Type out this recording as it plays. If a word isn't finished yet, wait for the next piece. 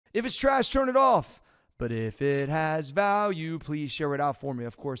If it's trash, turn it off. But if it has value, please share it out for me.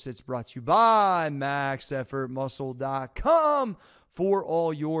 Of course, it's brought to you by MaxEffortMuscle.com for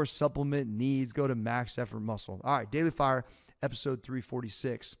all your supplement needs. Go to Max Effort Muscle. All right, Daily Fire, episode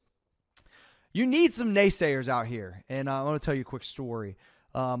 346. You need some naysayers out here, and I want to tell you a quick story.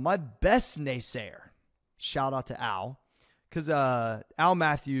 My best naysayer, shout out to Al, because Al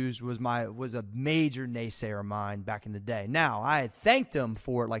Matthews was a major naysayer of mine back in the day. Now, I had thanked him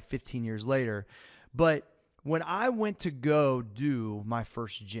for it like 15 years later, but when I went to go do my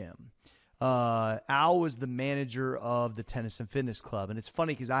first gym, Al was the manager of the tennis and fitness club. And it's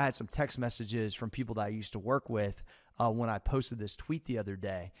funny because I had some text messages from people that I used to work with when I posted this tweet the other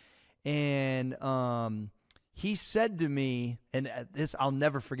day. And he said to me, and this, I'll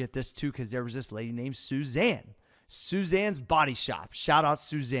never forget this too, because there was this lady named Suzanne. Suzanne's Body Shop. Shout out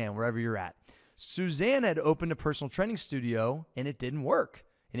Suzanne, wherever you're at. Suzanne had opened a personal training studio, and it didn't work.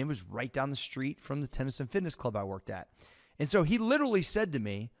 And it was right down the street from the tennis and fitness club I worked at. And so he literally said to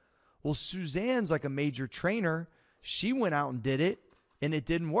me, well, Suzanne's like a major trainer. She went out and did it, and it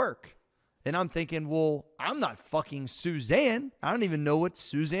didn't work. And I'm thinking, well, I'm not fucking Suzanne. I don't even know what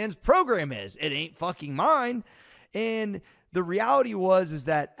Suzanne's program is. It ain't fucking mine. And the reality is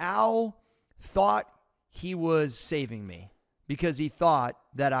that Al thought he was saving me because he thought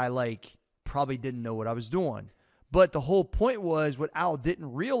that I probably didn't know what I was doing. But the whole point was, what Al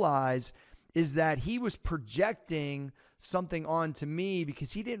didn't realize is that he was projecting something onto me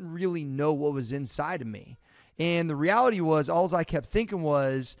because he didn't really know what was inside of me. And the reality was, all I kept thinking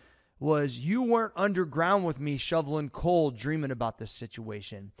was you weren't underground with me shoveling coal, dreaming about this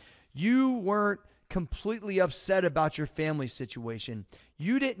situation. You weren't completely upset about your family situation.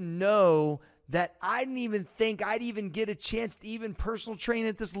 You didn't know that I didn't even think I'd even get a chance to even personal train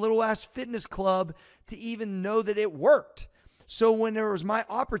at this little ass fitness club to even know that it worked. So when there was my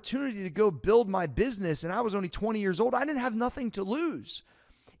opportunity to go build my business and I was only 20 years old, I didn't have nothing to lose.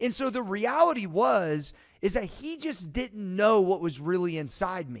 And so the reality is that he just didn't know what was really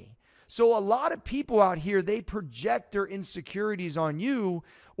inside me. So a lot of people out here, they project their insecurities on you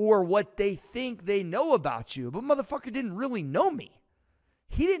or what they think they know about you. But motherfucker didn't really know me.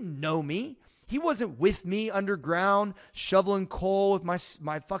 He didn't know me. He wasn't with me underground shoveling coal with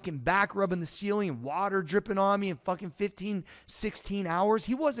my fucking back rubbing the ceiling and water dripping on me in fucking 15, 16 hours.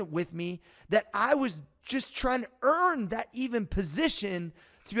 He wasn't with me. That I was just trying to earn that even position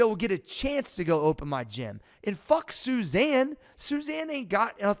to be able to get a chance to go open my gym. And fuck Suzanne. Suzanne ain't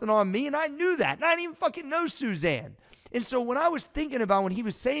got nothing on me, and I knew that. And I didn't even fucking know Suzanne. And so when I was thinking about when he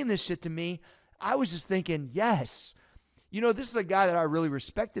was saying this shit to me, I was just thinking, yes. You know, this is a guy that I really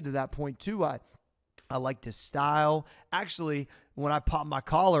respected to that point too. I liked his style. Actually, when I popped my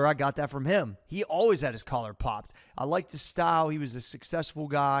collar, I got that from him. He always had his collar popped. I liked his style. He was a successful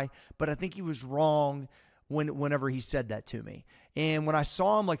guy, but I think he was wrong whenever he said that to me. And when I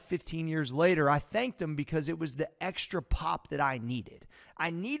saw him like 15 years later, I thanked him because it was the extra pop that I needed.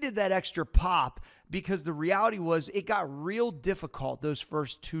 I needed that extra pop because the reality was it got real difficult those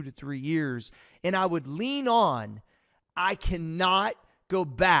first 2 to 3 years. And I would lean on, I cannot go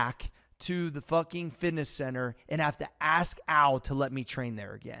back to the fucking fitness center and have to ask Al to let me train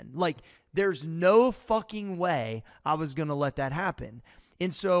there again. Like, there's no fucking way I was going to let that happen.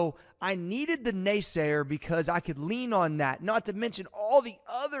 And so I needed the naysayer because I could lean on that, not to mention all the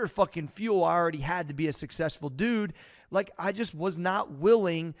other fucking fuel I already had to be a successful dude. Like, I just was not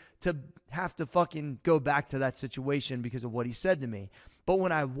willing to have to fucking go back to that situation because of what he said to me. But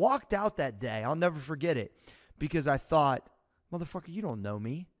when I walked out that day, I'll never forget it, because I thought, motherfucker, you don't know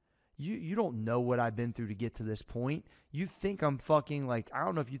me. You don't know what I've been through to get to this point. You think I'm fucking like, I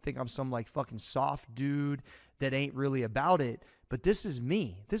don't know if you think I'm some like fucking soft dude that ain't really about it, but this is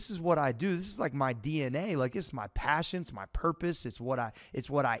me. This is what I do. This is like my DNA. Like, it's my passion. It's my purpose. It's what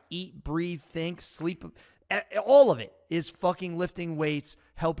I eat, breathe, think, sleep. All of it is fucking lifting weights,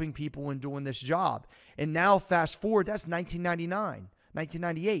 helping people and doing this job. And now fast forward, that's 1999,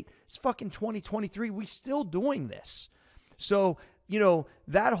 1998. It's fucking 2023. We still doing this. So, you know,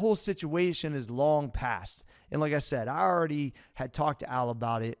 that whole situation is long past. And like I said, I already had talked to Al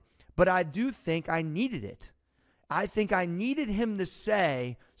about it, but I do think I needed it. I think I needed him to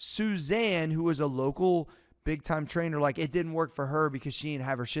say, Suzanne, who was a local big-time trainer, like, it didn't work for her because she didn't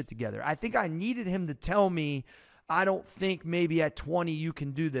have her shit together. I think I needed him to tell me, I don't think maybe at 20 you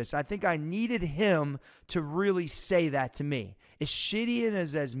can do this. I think I needed him to really say that to me. As shitty and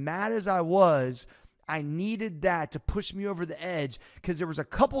as mad as I was, I needed that to push me over the edge, because there was a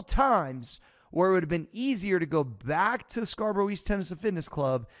couple times where it would have been easier to go back to Scarborough East Tennis and Fitness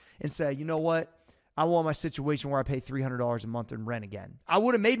Club and say, you know what? I want my situation where I pay $300 a month in rent again. I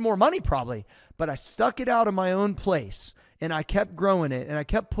would have made more money probably, but I stuck it out of my own place and I kept growing it and I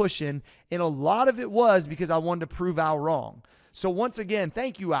kept pushing. And a lot of it was because I wanted to prove Al wrong. So once again,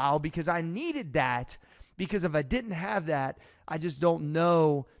 thank you, Al, because I needed that, because if I didn't have that, I just don't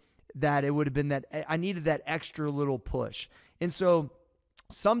know that it would have been that. I needed that extra little push. And so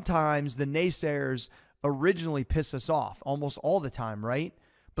sometimes the naysayers originally piss us off almost all the time, right?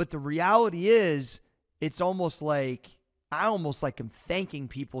 But the reality is, it's almost like, I almost like am thanking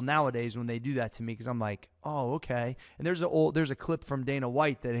people nowadays when they do that to me, because I'm like, oh, okay. And there's a clip from Dana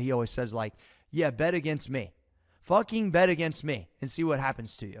White that he always says like, yeah, bet against me. Fucking bet against me and see what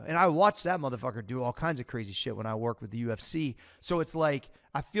happens to you. And I watch that motherfucker do all kinds of crazy shit when I work with the UFC. So it's like,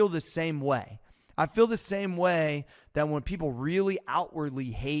 I feel the same way. I feel the same way that when people really outwardly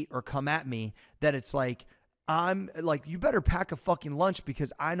hate or come at me, that it's like, I'm like, you better pack a fucking lunch,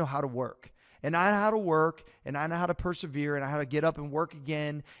 because I know how to work. And I know how to work, and I know how to persevere, and I know how to get up and work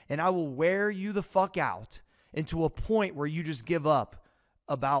again. And I will wear you the fuck out into a point where you just give up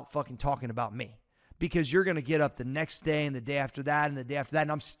about fucking talking about me. Because you're going to get up the next day and the day after that and the day after that,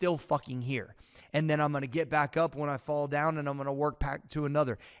 and I'm still fucking here. And then I'm going to get back up when I fall down, and I'm going to work back to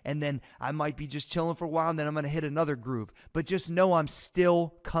another. And then I might be just chilling for a while, and then I'm going to hit another groove. But just know I'm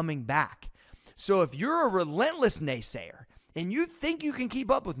still coming back. So if you're a relentless naysayer and you think you can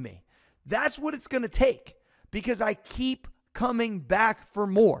keep up with me, that's what it's going to take, because I keep coming back for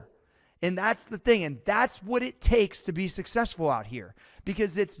more. And that's the thing. And that's what it takes to be successful out here,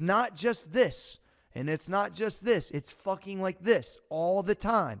 because it's not just this and it's not just this. It's fucking like this all the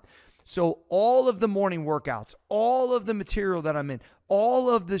time. So all of the morning workouts, all of the material that I'm in,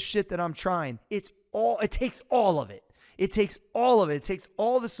 all of the shit that I'm trying, it takes all of it. It takes all of it. It takes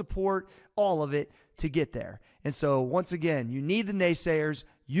all the support, all of it to get there. And so once again, you need the naysayers.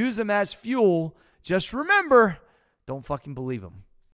 Use them as fuel. Just remember, don't fucking believe them.